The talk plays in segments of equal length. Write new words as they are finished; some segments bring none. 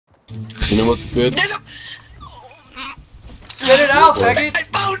You know what's good? There's a... Spit it out, faggot. I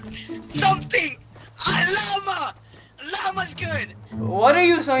found something! A llama! Llama's good! What are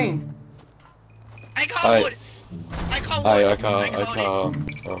you saying? I caught wood! I caught wood! I caught I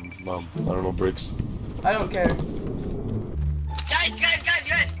don't know, bricks. I don't care. Guys!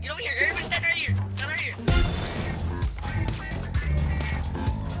 Get over here! Everybody stand right here! Stand right here!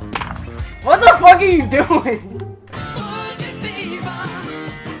 What the fuck are you doing?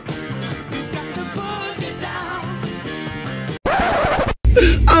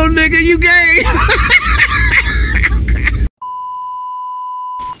 Oh, nigga, you gay!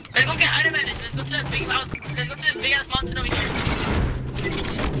 Let's go get item management. Let's go to that big mountain. Let's go to this big ass mountain over here.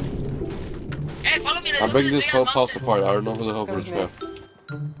 Hey, follow me. Let's I'm go to breaking this this big whole ass house mountain. apart. I don't know who the hell bricks left.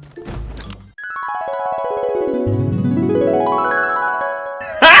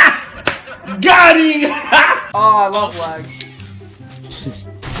 Got him! Oh, I love lag.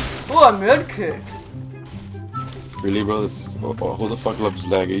 Oh, a med kit. Really, bro? Who the fuck loves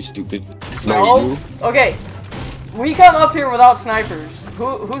lag? Are you stupid? No. You? Okay. We come up here without snipers.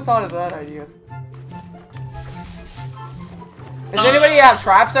 Who thought of that idea? Does anybody have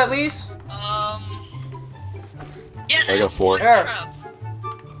traps at least? Yes, I got 4. There. Trap.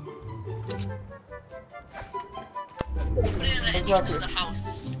 Put it in the entrance of the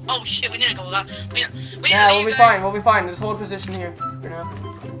house. Oh shit, we need to go out. Yeah, we'll be fine. We'll be fine. Just hold position here for now.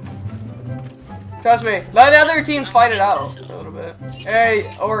 Trust me. Let the other teams fight it out for a little bit.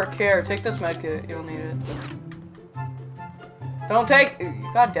 Hey, or care. Take this med kit. You'll need it. Don't take.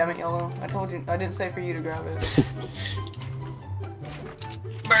 God damn it, Yellow. I told you. I didn't say for you to grab it.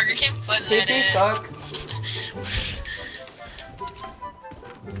 Burger King foot PP suck.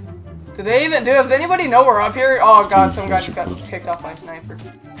 Do they even? Does anybody know we're up here? Oh god, some guy just got kicked off by a sniper.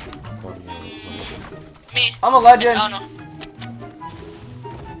 Me. I'm a legend. Oh no.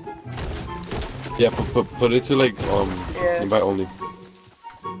 Yeah, put it to like Yeah. invite only.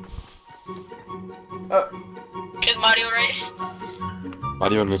 Is Mario right?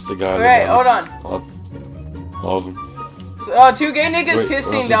 Mario and the guy. Okay, hold on. All of them. 2 gay niggas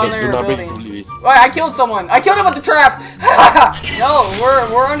kissing down there in the building. Completely. Wait, I killed someone. I killed him with the trap. No,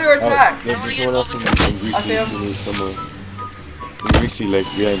 we're under attack. There's someone else in Greasy. I see him. Somewhere. In Greasy, like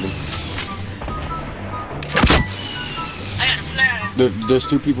behind him. I got a plan. There's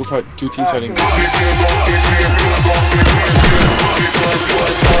 2 people fight. 2 teams fighting. Cool.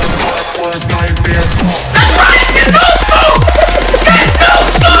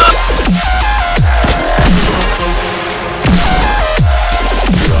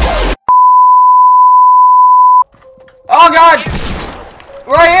 Oh god!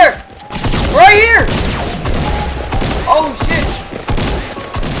 Right here! Right here! Oh shit!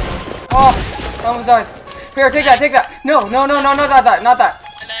 Oh, I almost died. Here, take that, take that. No, not that. I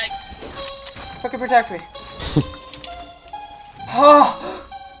lagged. Fucking protect me. Oh,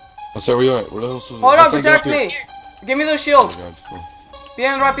 Oh, sorry, where you at? Where the hell's hold on, protect me. Here. Give me those shields. Oh, God.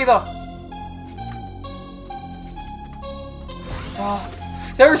 Bien rápido. Oh,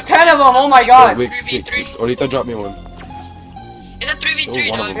 there's 10 of them, oh my god. Wait, 3v3. Orita dropped me one. It's a 3v3, Oh,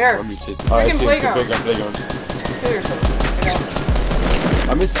 one of dog. them. Here. Let me see. Freaking I see him. playground. Playground. Kill yourself.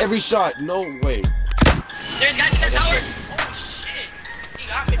 I missed every shot. No way. There's guys in the tower. Oh shit. He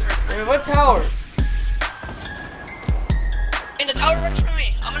got me first. Wait, what tower? In the tower right in front of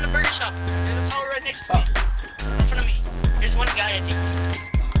me. I'm in the burger shop. There's a tower right next to me. In front of me. There's one guy, I think.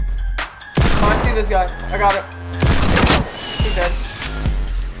 Oh, I see this guy. I got it. He's dead.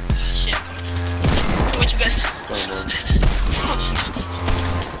 Shit, come with you guys.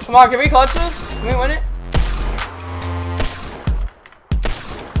 Come on, can we clutch this? Can we win it?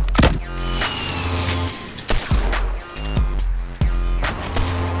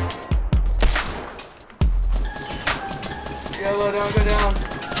 Yellow, don't go down.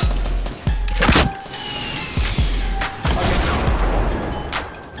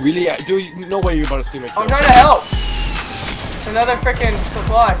 Okay. Really? Dude, no way you're about to steal my kill. I'm trying to help. It's another freaking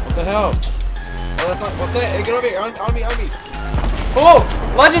supply. What the hell? Oh, that's not. What's that? Hey, get over here. On me. Oh,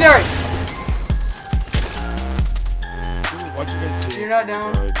 legendary. Dude, watch you guys do. You're not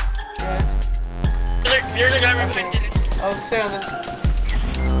down. Alright. Yeah. There's a guy right behind it. I'll stay on this.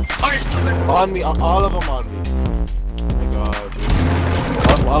 Oh, there's two guys. On me, all of them on me. Oh my god, dude.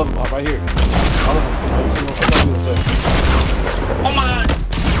 All of them, right here. All of them. Oh my god.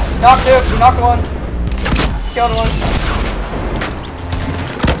 Knocked 2, knocked 1. Killed 1.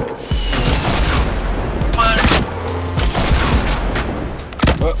 Come on.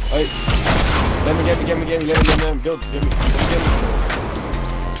 Oh, hey. Let me, build, get me.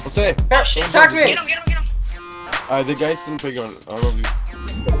 What's that? Here, attack me. Get him. The guy's in the playground. I don't know if you...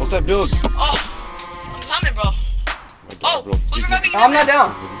 What's What's that build? Oh, I'm coming, bro. Oh, bro. who's reviving? I'm not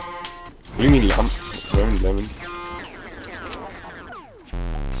down. What do you mean, lemon?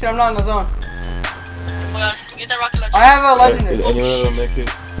 Shit, I'm not in the zone. Get that rocket launcher. I have a legendary. Anyone have a make it?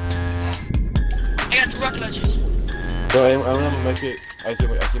 I got 2 rocket launchers. No, I don't have a make it. I see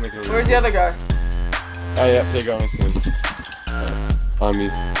make it. Where's the other guy? Oh yeah, say go soon. On me.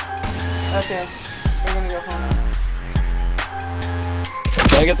 Okay, we're gonna go home.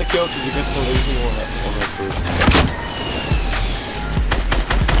 Can I get the kill? Cause you get the lazy one on that first.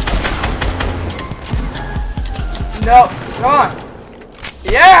 No, come on.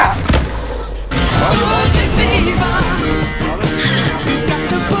 Yeah! Oh, you